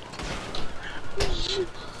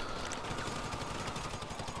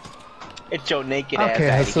 It's your naked ass. Okay,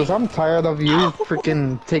 Daddy. Jesus, I'm tired of you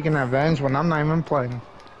freaking taking advantage when I'm not even playing.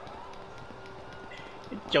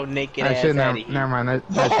 It's your naked I ass. should Daddy. never mind.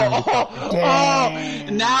 That shouldn't be talking.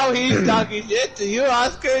 Oh, now he's talking shit to you,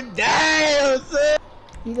 Oscar. Damn, son.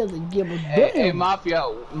 He doesn't give a damn. Hey,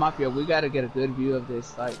 Mafia, we gotta get a good view of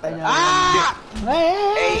this fight. I know. Ah!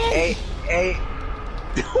 Hey.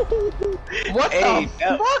 What Hey,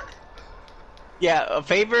 the fuck? Yeah, a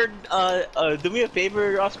favor, do me a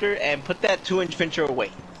favor, Oscar, and put that 2-inch pincher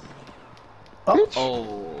away. Bitch,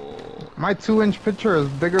 Oh. my 2-inch picture is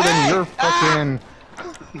bigger than your fucking...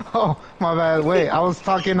 Oh, my bad. Wait, I was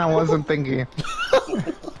talking, I wasn't thinking.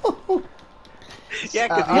 Yeah,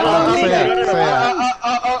 cause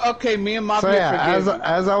Okay, me and Mafia So yeah, forgive you.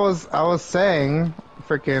 as I was saying,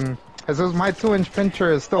 freaking, as my 2-inch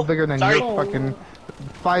pincher is still bigger than sorry. your fucking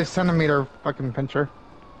 5-centimeter fucking pincher.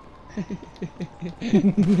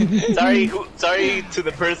 sorry to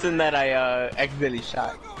the person that I accidentally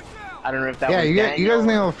shot. I don't know if that Yeah, was you guys need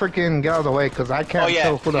Daniel. to freaking get out of the way, cause I can't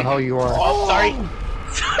tell who the hell you are. Oh, sorry.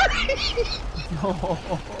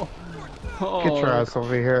 Get your ass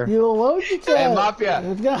over here. You what would you say? Hey, Mafia,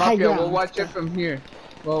 It's got high ground. we'll watch it from here.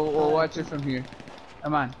 We'll watch it from here.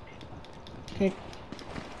 Come on. Where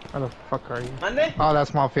the fuck are you? Monday? Oh,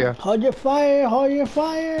 that's Mafia. Hold your fire, hold your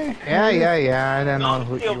fire. Yeah, I didn't know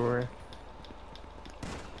who you were.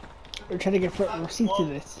 We're trying to get front seat to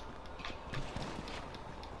this.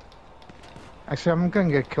 Actually, I'm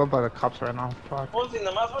gonna get killed by the cops right now. Fuck. What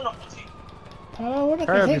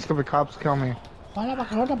Hurry up, these stupid cops kill me. Hold on,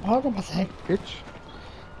 Bitch.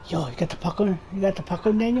 Yo, you got the popcorn? You got the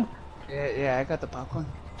popcorn, Daniel? Yeah, I got the popcorn.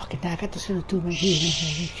 Fucking, I got the soda too, man. Here,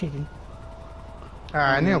 shit.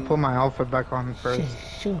 Alright, I need to put my outfit back on first.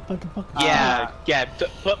 Shut up, what the fuck? Yeah, put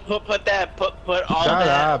all Shut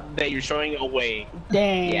that up. that you're showing away.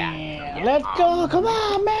 Damn. Let's go. Come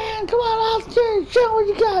on, man. Come on, Oscar. Show what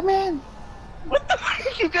you got, man. What the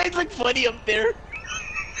fuck? You guys look funny up there.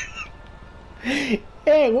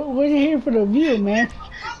 Hey, we're here for the view, man.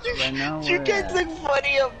 You guys look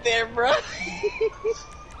funny up there, bro.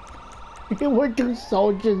 We're two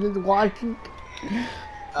soldiers in Washington.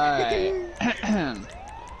 Alright.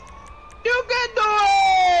 You can do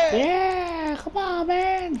it! Yeah, come on,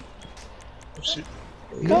 man.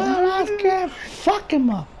 Come on, Oscar. Fuck him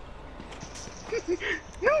up.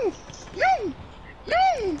 No! Look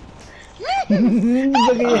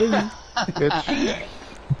at him.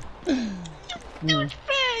 Bitch.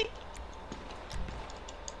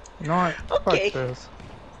 You know what? Okay. Fuck this.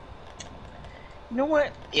 You know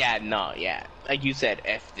what? Yeah, no, yeah. Like you said,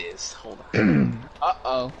 F this. Hold on.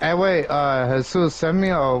 Uh-oh. Hey, wait, Jesus, send me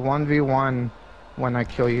a 1v1 when I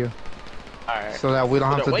kill you. Alright. So that we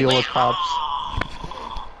don't have to deal with cops.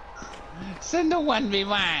 Send a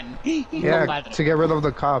 1v1. Yeah, to get rid of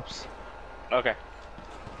the cops. Okay.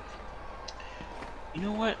 You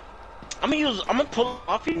know what? I'm gonna pull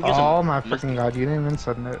off you and use Oh some my freaking god, you didn't even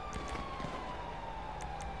send it.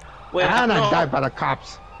 Wait, And no. I died by the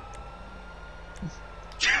cops.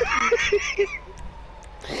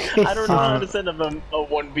 I don't know how to send a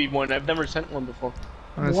 1v1. I've never sent one before.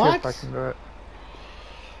 Let me see What? if I can do it.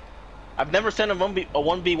 I've never sent a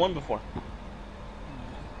 1v1 before.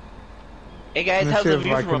 Hey guys, Let me how's see the if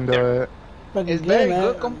view I from can up do there? it. Fucking It's very man.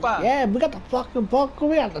 good, compa. Yeah, we got the fucking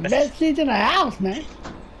popcorn. We got the best seats in the house, man.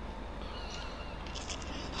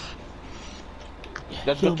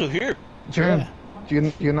 That's good to hear. Jim,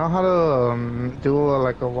 do you know how to do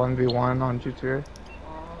like a 1v1 on GTA?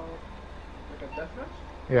 Like a deathmatch?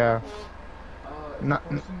 Yeah. The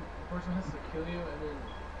person has to kill you, and then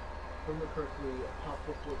from the person pop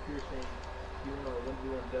up what you're saying, you know,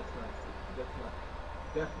 1v1 deathmatch.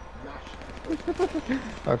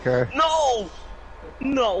 Okay. No!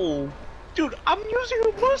 No! Dude, I'm using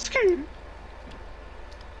a musket!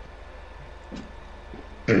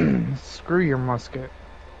 Screw your musket.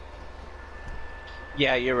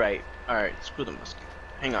 Yeah, you're right. Alright, screw the musket.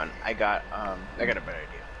 Hang on, I got a better idea.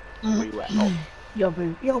 Where you at? Oh. Yo,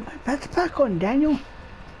 man, pass the popcorn, Daniel.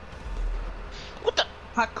 What the?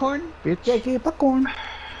 Popcorn? Yeah, Bitch. get your popcorn.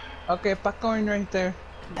 Okay, popcorn right there.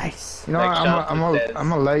 Nice. You know what, Like Jonathan says. I'm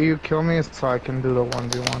gonna let you kill me so I can do the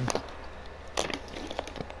 1v1.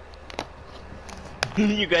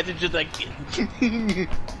 You guys are just like... you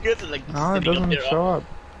guys are like No, it sitting up doesn't there. show up.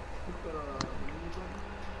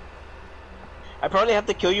 I probably have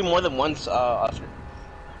to kill you more than once, Oscar.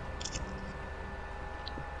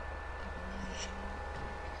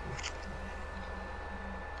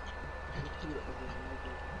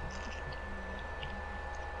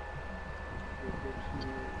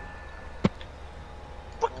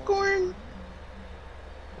 Popcorn.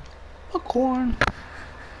 Popcorn.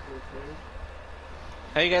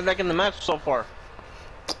 How you guys liking the match so far?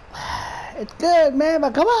 It's good, man,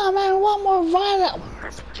 but come on, man, one more violent.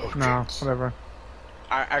 No, whatever.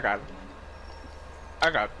 I got it. I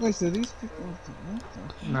got it. Wait, so these people...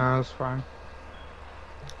 No, it's fine.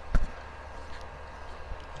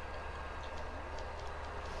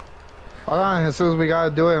 Hold on, as soon as we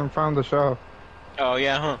gotta do it in front of the show. Oh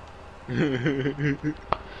yeah, huh?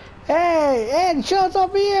 Hey, the show's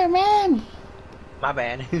over here, man. My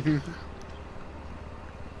bad.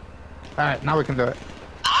 Alright, now we can do it.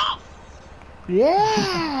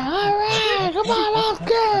 Yeah, all right, come on,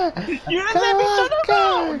 Oscar. You Come on,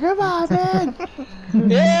 Oscar. Come on, man.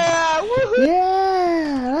 Yeah! Woohoo!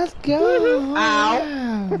 Yeah, let's go. Ow.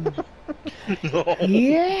 No.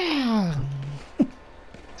 Yeah.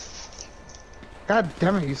 God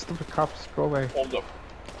damn it, you stupid cops, go away. Hold up.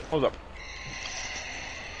 Hold up.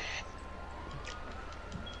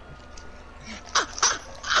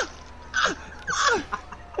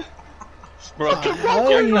 Bro, How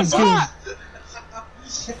are you doing?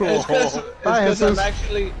 It's because Hi, Jesus.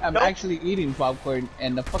 I'm actually eating popcorn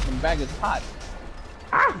and the fucking bag is hot.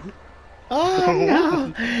 Oh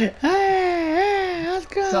no! Hey, let's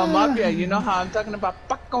go. So Mafia, you know how I'm talking about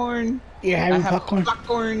popcorn? You're I having have popcorn.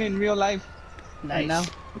 popcorn in real life. Nice. Now.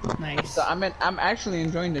 Nice. So I'm actually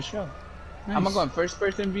enjoying the show. nice. I'm gonna go in first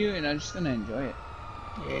person view and I'm just gonna enjoy it.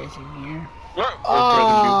 Yes, in here. oh.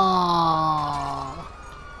 Oh.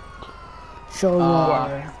 So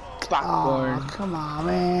Popcorn. Oh, come on,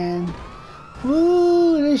 man.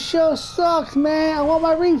 Ooh, this show sucks, man. I want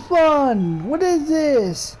my refund. What is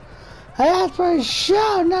this? I asked for a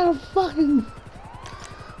show, not a fucking...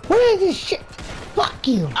 What is this shit? Fuck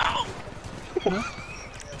you.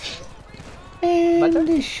 Man, Butter?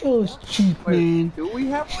 this show's cheap, Wait, man. do we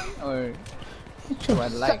have one or This show's do I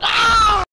like?